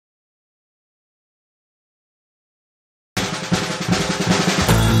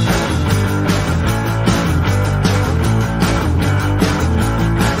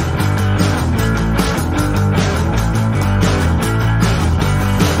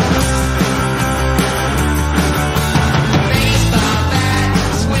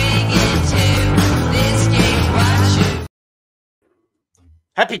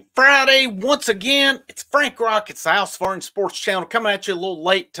Happy Friday once again. It's Frank Rock. It's the House Foreign Sports Channel coming at you a little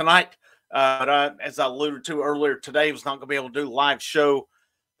late tonight. But as I alluded to earlier today, I was not going to be able to do a live show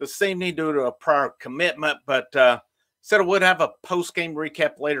this evening due to a prior commitment. But said I would have a post-game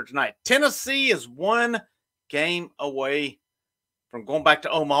recap later tonight. Tennessee is one game away from going back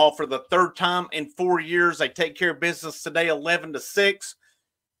to Omaha for the third time in 4 years. They take care of business today, 11-6.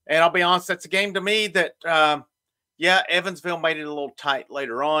 And I'll be honest, that's a game to me that yeah, Evansville made it a little tight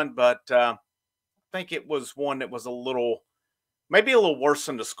later on, but I think it was one that was maybe a little worse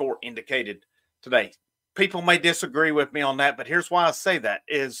than the score indicated today. People may disagree with me on that, but here's why I say that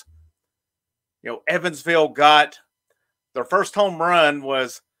is, Evansville got their first home run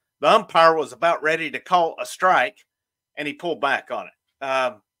was the umpire was about ready to call a strike, and he pulled back on it.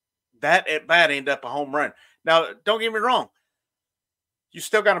 That at bat ended up a home run. Now, don't get me wrong. You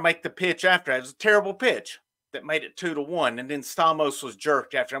still got to make the pitch after. It was a terrible pitch that made it 2-1, and then Stamos was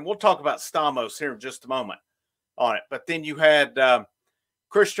jerked after him. We'll talk about Stamos here in just a moment on it. But then you had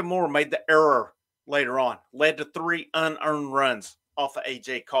Christian Moore made the error later on, led to 3 unearned runs off of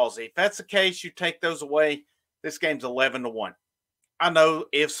A.J. Causey. If that's the case, you take those away, this game's 11-1. I know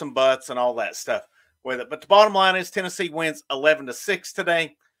ifs and buts and all that stuff with it, but the bottom line is Tennessee wins 11-6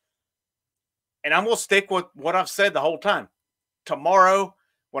 today. And I'm going to stick with what I've said the whole time. Tomorrow,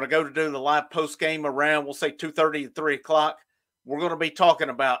 when I go to do the live post game around, we'll say 2:30 to 3 o'clock, we're going to be talking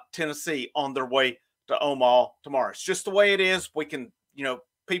about Tennessee on their way to Omaha tomorrow. It's just the way it is. We can,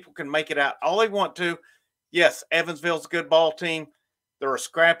 people can make it out all they want to. Yes, Evansville's a good ball team. They're a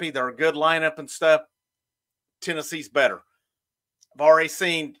scrappy. They're a good lineup and stuff. Tennessee's better. I've already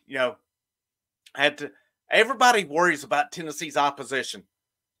seen, everybody worries about Tennessee's opposition.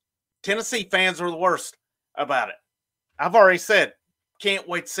 Tennessee fans are the worst about it. I've already said, can't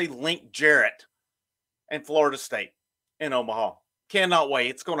wait to see Link Jarrett and Florida State in Omaha. Cannot wait.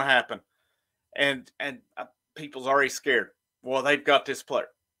 It's going to happen. And people's already scared. Well, they've got this player.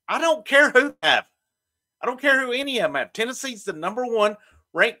 I don't care who they have. I don't care who any of them have. Tennessee's the #1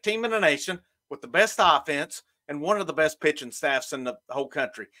 ranked team in the nation with the best offense and one of the best pitching staffs in the whole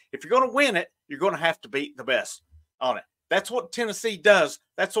country. If you're going to win it, you're going to have to beat the best on it. That's what Tennessee does.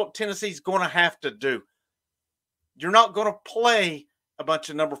 That's what Tennessee's going to have to do. You're not going to play a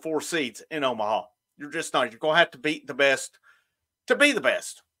bunch of #4 seeds in Omaha. You're just not. You're going to have to beat the best to be the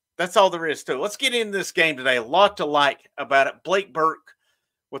best. That's all there is to it. Let's get into this game today. A lot to like about it. Blake Burke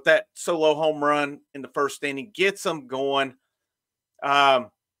with that solo home run in the first inning gets them going. And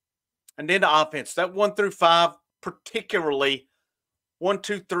then the offense. That 1 through 5, particularly 1,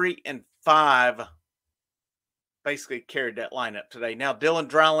 2, 3, and 5 basically carried that lineup today. Now, Dylan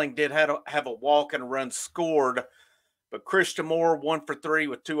Dowling did have a walk and a run scored, but Christian Moore, 1 for 3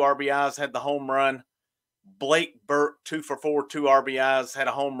 with 2 RBIs, had the home run. Blake Burke, 2 for 4, 2 RBIs, had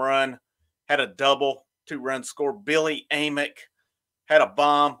a home run, had a double, 2-run score. Billy Amick had a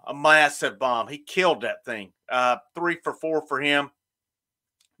bomb, a massive bomb. He killed that thing. 3 for 4 for him.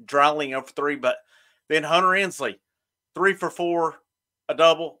 Dowling over 3, but then Hunter Inslee, 3 for 4, a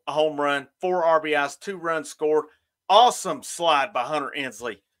double, a home run, 4 RBIs, 2-run score. Awesome slide by Hunter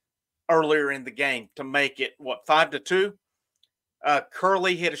Inslee earlier in the game to make it, 5-2?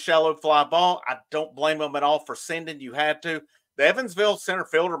 Curley hit a shallow fly ball. I don't blame him at all for sending. You had to. The Evansville center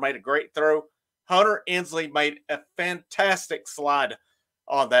fielder made a great throw. Hunter Inslee made a fantastic slide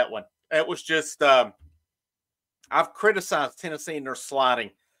on that one. It was just, I've criticized Tennessee in their sliding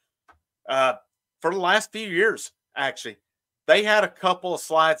for the last few years, actually. They had a couple of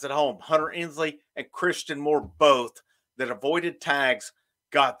slides at home. Hunter Inslee and Christian Moore both that avoided tags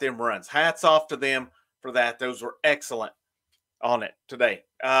got them runs. Hats off to them for that. Those were excellent on it today.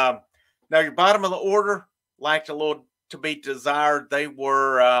 Now, your bottom of the order lacked a little to be desired. They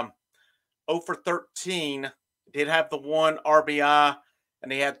were 0 for 13. Did have the 1 RBI,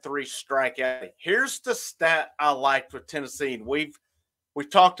 and he had 3 strikeouts. Here's the stat I liked with Tennessee, and we've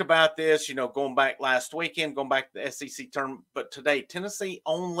talked about this, going back last weekend, going back to the SEC tournament. But today, Tennessee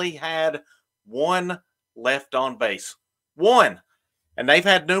only had 1 left on base. 1. And they've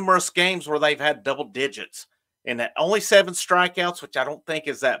had numerous games where they've had double digits. And that only 7 strikeouts, which I don't think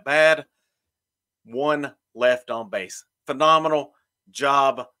is that bad. 1 left on base. Phenomenal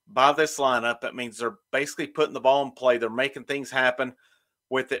job by this lineup. That means they're basically putting the ball in play. They're making things happen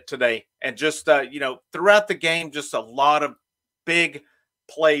with it today. And just, throughout the game, just a lot of big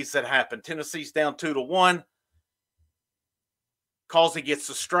plays that happen. Tennessee's down 2-1. Causey gets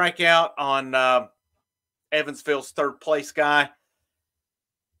the strikeout on Evansville's third place guy.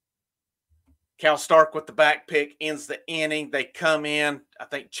 Cal Stark with the back pick ends the inning. They come in. I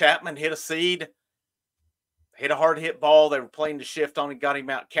think Chapman hit a seed. hit a hard hit ball. They were playing the shift on him, got him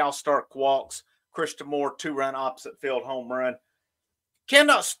out. Cal Stark walks. Christian Moore, 2-run opposite field home run.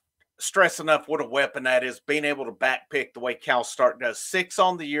 Cannot stress enough what a weapon that is, being able to back pick the way Cal Stark does. 6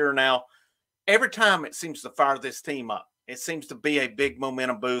 on the year now. Every time it seems to fire this team up. It seems to be a big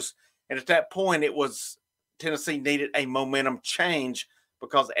momentum boost. And at that point, it was Tennessee needed a momentum change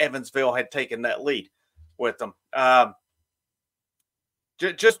because Evansville had taken that lead with them.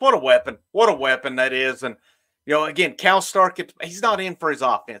 Just what a weapon. What a weapon that is. And, again, Cal Stark, he's not in for his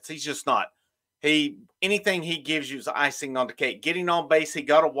offense. He's just not. Anything he gives you is icing on the cake. Getting on base, he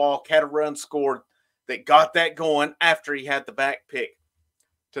got a walk, had a run scored that got that going after he had the back pick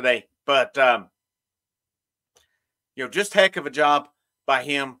today. But, just heck of a job by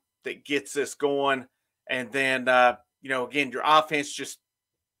him that gets this going. And then, again, your offense just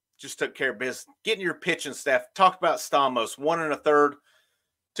took care of business. Getting your pitching staff. Talked about Stamos, 1 1/3,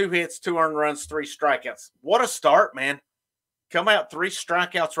 2 hits, 2 earned runs, 3 strikeouts. What a start, man. Come out 3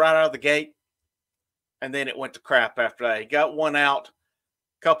 strikeouts right out of the gate. And then it went to crap after that. He got 1 out, a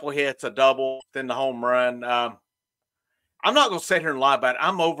couple hits, a double, then the home run. I'm not going to sit here and lie about it.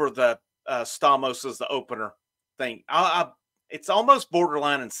 I'm over the Stamos as the opener thing. It's almost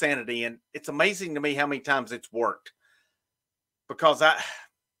borderline insanity, and it's amazing to me how many times it's worked. Because I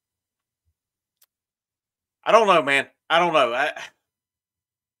don't know, man. I don't know. I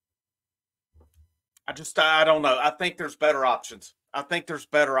don't know. I think there's better options.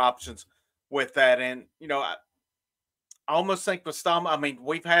 With that. And, I almost think with Stamos,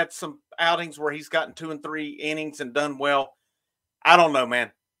 we've had some outings where he's gotten 2 and 3 innings and done well. I don't know,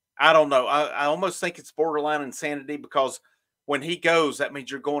 man. I don't know. I almost think it's borderline insanity because when he goes, that means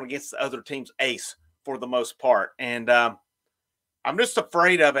you're going against the other team's ace for the most part. And I'm just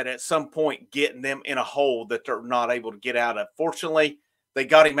afraid of it at some point getting them in a hole that they're not able to get out of. Fortunately, they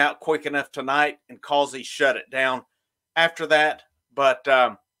got him out quick enough tonight, and Causey shut it down after that. But,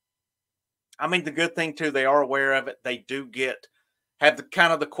 the good thing, too, they are aware of it. They do have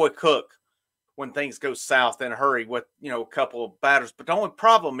the quick hook when things go south in a hurry with, a couple of batters. But the only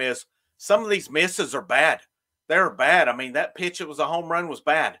problem is some of these misses are bad. They're bad. That pitch, it was a home run, was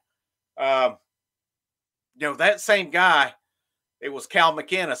bad. That same guy, it was Cal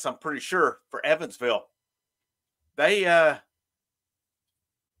McInnes, I'm pretty sure, for Evansville. They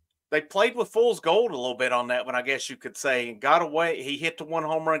played with fool's gold a little bit on that one, I guess you could say, and got away. He hit the 1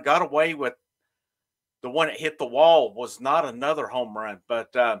 home run, got away with the one that hit the wall was not another home run.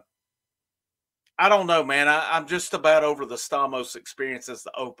 But I don't know, man. I'm just about over the Stamos experience as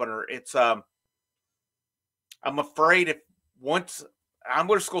the opener. It's I'm afraid I'm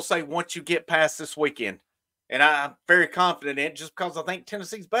just going to say once you get past this weekend, and I'm very confident in it just because I think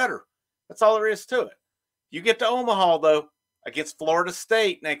Tennessee's better. That's all there is to it. You get to Omaha, though, against Florida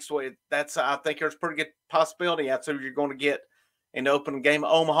State next week. I think there's a pretty good possibility that's who you're going to get in the opening game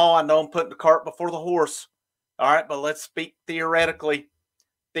of Omaha. I know I'm putting the cart before the horse. All right, but let's speak theoretically.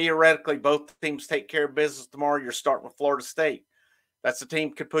 Theoretically, both teams take care of business tomorrow. You're starting with Florida State. That's a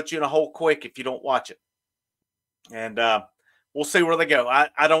team could put you in a hole quick if you don't watch it. And we'll see where they go.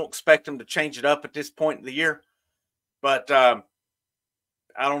 I don't expect them to change it up at this point in the year. But I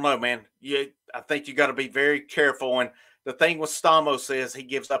don't know, man. I think you got to be very careful. And the thing with Stamos is he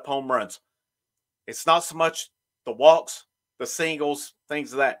gives up home runs. It's not so much the walks, the singles,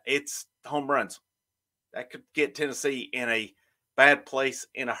 things of that. It's home runs. That could get Tennessee in a bad place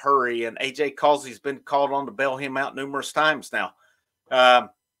in a hurry. And A.J. Causey's been called on to bail him out numerous times now.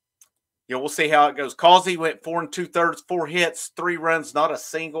 We'll see how it goes. Causey went 4 2/3, 4 hits, 3 runs, not a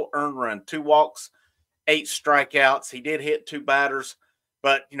single earned run, 2 walks, 8 strikeouts. He did hit 2 batters.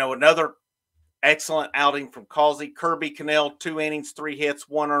 But, another excellent outing from Causey. Kirby Cannell, 2 innings, 3 hits,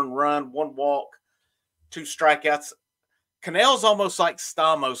 1 earned run, 1 walk, 2 strikeouts. Cannell's almost like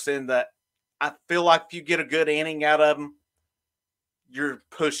Stamos in that I feel like if you get a good inning out of him, you're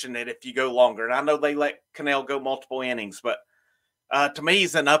pushing it if you go longer. And I know they let Cannell go multiple innings, but to me,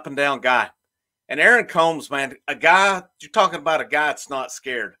 he's an up and down guy. And Aaron Combs, man, you're talking about a guy that's not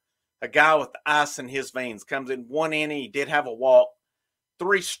scared. A guy with ice in his veins comes in 1 inning. He did have a walk,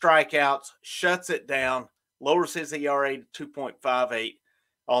 3 strikeouts, shuts it down, lowers his ERA to 2.58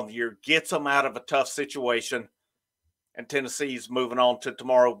 on the year, gets them out of a tough situation. And Tennessee's moving on to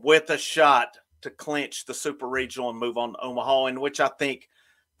tomorrow with a shot to clinch the Super Regional and move on to Omaha, in which I think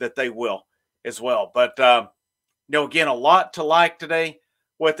that they will as well. But, again, a lot to like today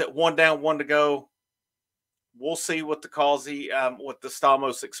with it. 1 down, 1 to go. We'll see what the Causey, with the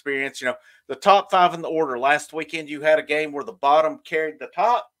Stamos experience. The top 5 in the order. Last weekend, you had a game where the bottom carried the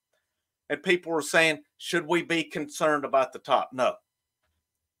top, and people were saying, should we be concerned about the top? No.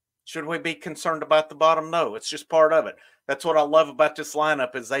 Should we be concerned about the bottom? No, it's just part of it. That's what I love about this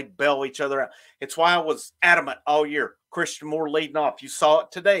lineup is they bail each other out. It's why I was adamant all year. Christian Moore leading off. You saw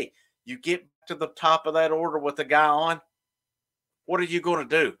it today. You get to the top of that order with the guy on. What are you going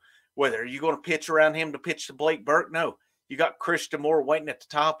to do? Whether are you going to pitch around him to pitch to Blake Burke? No. You got Christian Moore waiting at the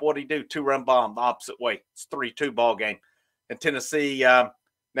top. What do you do? 2-run bomb the opposite way. It's 3-2 ball game. And Tennessee, now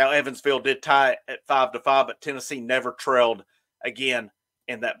Evansville did tie at 5-5, but Tennessee never trailed again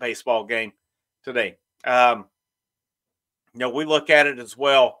in that baseball game today. We look at it as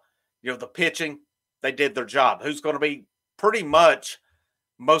well. The pitching, they did their job. Who's going to be pretty much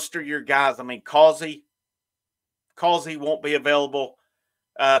most of your guys? I mean, Causey won't be available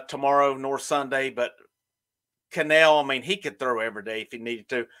tomorrow nor Sunday, but Cannell, I mean, he could throw every day if he needed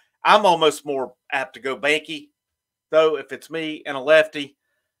to. I'm almost more apt to go Banky, though, if it's me and a lefty.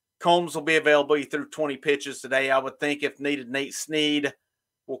 Combs will be available. He threw 20 pitches today. I would think if needed, Nate Snead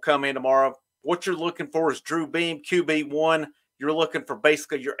will come in tomorrow. What you're looking for is Drew Beam, QB1. You're looking for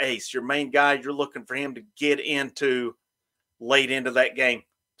basically your ace, your main guy. You're looking for him to get into late into that game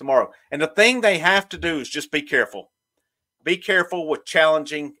tomorrow. And the thing they have to do is just be careful. Be careful with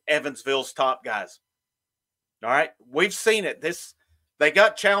challenging Evansville's top guys. All right? We've seen it. They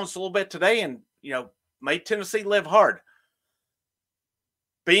got challenged a little bit today and, made Tennessee live hard.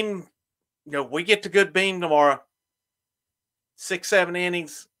 Beam, we get to good Beam tomorrow. 6-7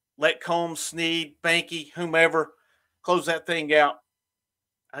 innings. Let Combs, Snead, Banky, whomever, close that thing out.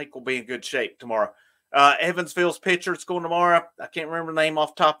 I think we'll be in good shape tomorrow. Evansville's pitcher is going tomorrow. I can't remember the name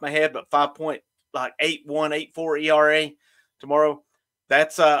off the top of my head, but 5.81, 8.4 ERA tomorrow.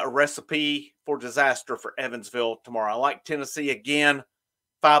 That's a recipe for disaster for Evansville tomorrow. I like Tennessee again,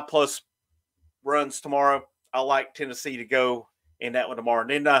 5+ runs tomorrow. I like Tennessee to go in that one tomorrow. And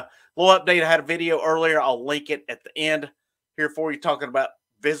then a little update. I had a video earlier. I'll link it at the end here for you, talking about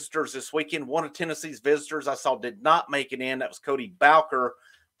visitors this weekend. One of Tennessee's visitors I saw did not make it in. That was Cody Bowker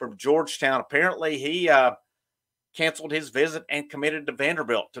from Georgetown. Apparently, he canceled his visit and committed to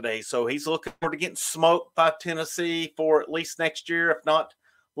Vanderbilt today. So he's looking forward to getting smoked by Tennessee for at least next year, if not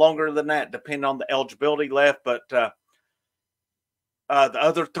longer than that, depending on the eligibility left. But the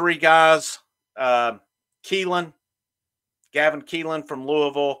other three guys, Gavin Keelan from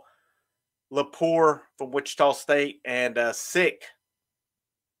Louisville, Lepore from Wichita State, and Sick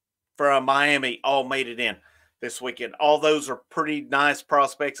from Miami all made it in this weekend. All those are pretty nice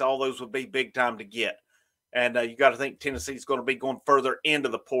prospects. All those would be big time to get. And you got to think Tennessee's going to be going further into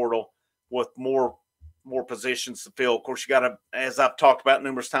the portal with more positions to fill. Of course, you got to, as I've talked about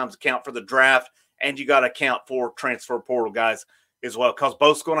numerous times, account for the draft, and you got to account for transfer portal guys as well, because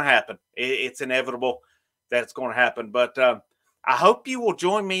both's going to happen. It's inevitable that it's going to happen. But I hope you will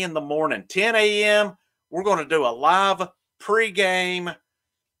join me in the morning, 10 a.m. We're going to do a live pregame.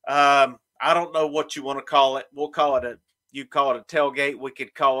 I don't know what you want to call it. We'll call it you call it a tailgate. We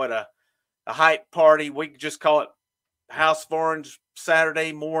could call it a hype party. We could just call it House of Orange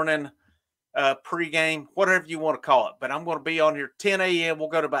Saturday morning pregame, whatever you want to call it. But I'm going to be on here 10 a.m. We'll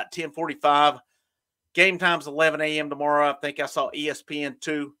go to about 10:45. Game time's 11 a.m. tomorrow. I think I saw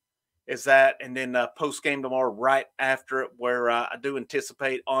ESPN2 is that. And then post-game tomorrow right after it, where I do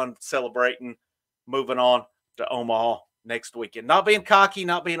anticipate on celebrating, moving on to Omaha next weekend. Not being cocky,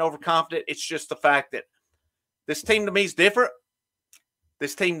 not being overconfident. It's just the fact that this team to me is different.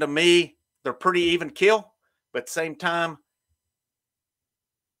 This team to me, they're pretty even kill. But at the same time,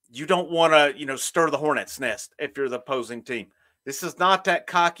 you don't want to, stir the hornet's nest if you're the opposing team. This is not that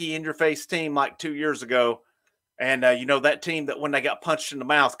cocky, in-your-face team like 2 years ago. And, that team that when they got punched in the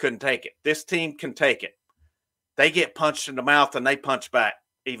mouth couldn't take it. This team can take it. They get punched in the mouth and they punch back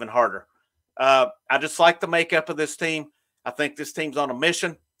even harder. I just like the makeup of this team. I think this team's on a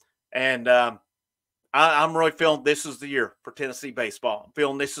mission. And I'm really feeling this is the year for Tennessee baseball. I'm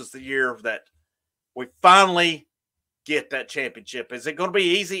feeling this is the year that we finally get that championship. Is it going to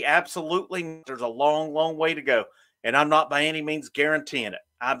be easy? Absolutely. There's a long, long way to go. And I'm not by any means guaranteeing it.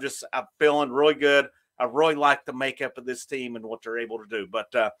 I'm feeling really good. I really like the makeup of this team and what they're able to do. But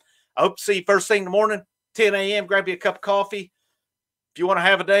I hope to see you first thing in the morning, 10 a.m. Grab you a cup of coffee. If you want to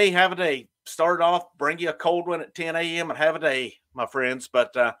have a day, have a day. Start off, bring you a cold one at 10 a.m. and have a day, my friends.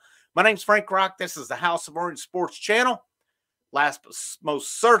 But my name's Frank Rock. This is the House of Orange Sports Channel. Last but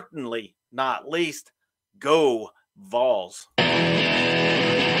most certainly not least, go Vols.